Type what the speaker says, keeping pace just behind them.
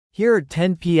Here are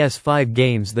 10 PS5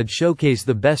 games that showcase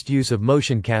the best use of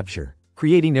motion capture,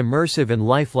 creating immersive and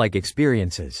lifelike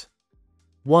experiences.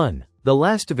 1. The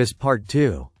Last of Us Part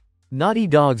 2. Naughty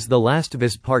Dog's The Last of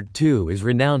Us Part 2 is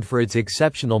renowned for its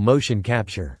exceptional motion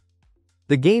capture.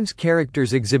 The game's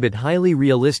characters exhibit highly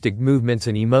realistic movements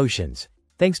and emotions,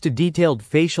 thanks to detailed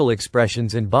facial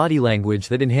expressions and body language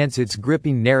that enhance its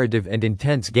gripping narrative and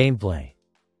intense gameplay.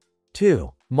 2.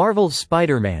 Marvel's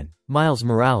Spider-Man, Miles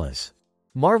Morales.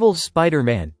 Marvel's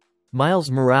Spider-Man,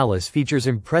 Miles Morales features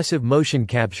impressive motion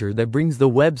capture that brings the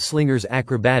web slinger's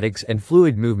acrobatics and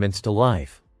fluid movements to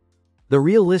life. The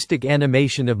realistic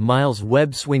animation of Miles'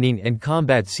 web swinging and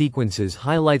combat sequences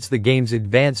highlights the game's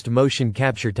advanced motion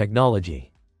capture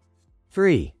technology.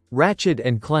 3. Ratchet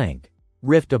 & Clank,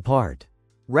 Rift Apart.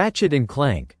 Ratchet &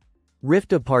 Clank,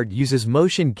 Rift Apart uses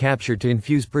motion capture to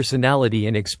infuse personality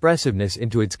and expressiveness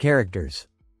into its characters.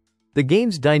 The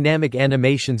game's dynamic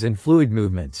animations and fluid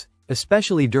movements,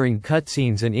 especially during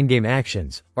cutscenes and in-game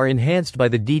actions, are enhanced by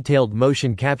the detailed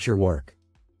motion capture work.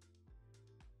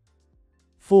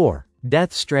 4.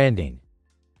 Death Stranding.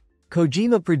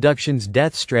 Kojima Productions'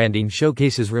 Death Stranding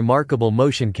showcases remarkable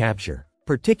motion capture,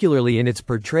 particularly in its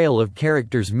portrayal of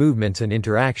characters' movements and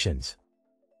interactions.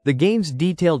 The game's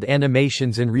detailed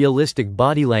animations and realistic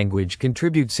body language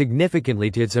contribute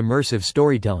significantly to its immersive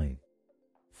storytelling.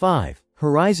 5.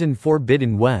 Horizon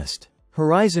Forbidden West.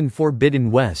 Horizon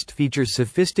Forbidden West features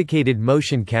sophisticated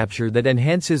motion capture that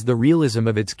enhances the realism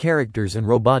of its characters and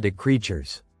robotic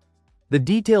creatures. The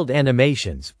detailed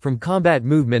animations, from combat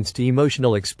movements to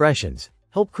emotional expressions,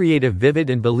 help create a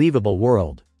vivid and believable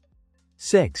world.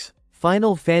 6.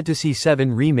 Final Fantasy VII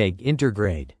Remake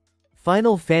Intergrade.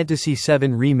 Final Fantasy VII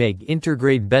Remake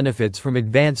Intergrade benefits from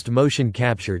advanced motion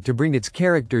capture to bring its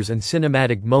characters and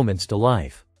cinematic moments to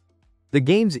life. The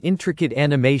game's intricate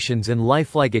animations and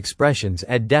lifelike expressions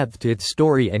add depth to its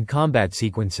story and combat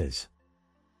sequences.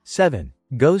 7.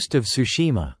 Ghost of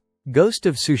Tsushima. Ghost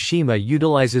of Tsushima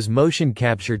utilizes motion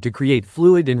capture to create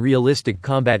fluid and realistic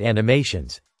combat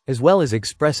animations, as well as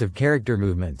expressive character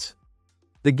movements.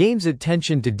 The game's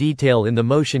attention to detail in the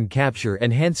motion capture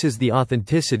enhances the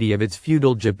authenticity of its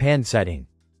feudal Japan setting.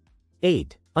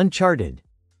 8. Uncharted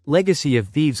Legacy of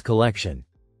Thieves Collection.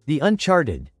 The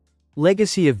Uncharted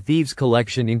Legacy of Thieves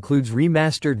Collection includes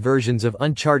remastered versions of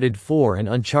Uncharted 4 and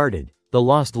Uncharted: The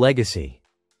Lost Legacy.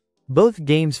 Both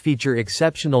games feature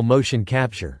exceptional motion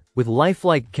capture, with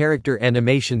lifelike character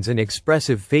animations and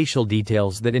expressive facial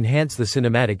details that enhance the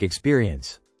cinematic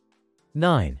experience.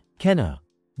 9. Kena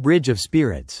Bridge of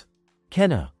Spirits.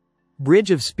 Kena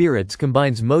Bridge of Spirits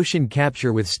combines motion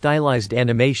capture with stylized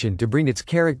animation to bring its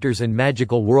characters and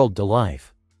magical world to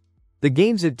life. The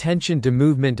game's attention to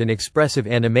movement and expressive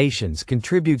animations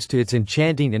contributes to its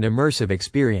enchanting and immersive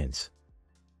experience.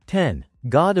 10.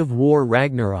 God of War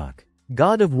Ragnarok.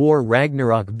 God of War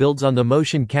Ragnarok builds on the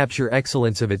motion capture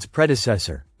excellence of its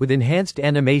predecessor, with enhanced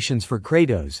animations for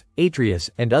Kratos,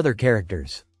 Atreus, and other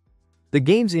characters. The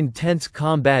game's intense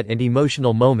combat and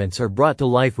emotional moments are brought to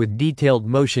life with detailed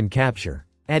motion capture,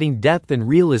 adding depth and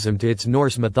realism to its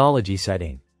Norse mythology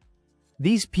setting.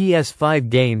 These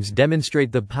PS5 games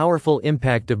demonstrate the powerful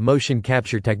impact of motion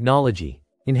capture technology,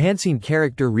 enhancing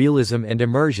character realism and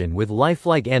immersion with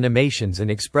lifelike animations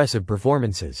and expressive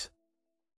performances.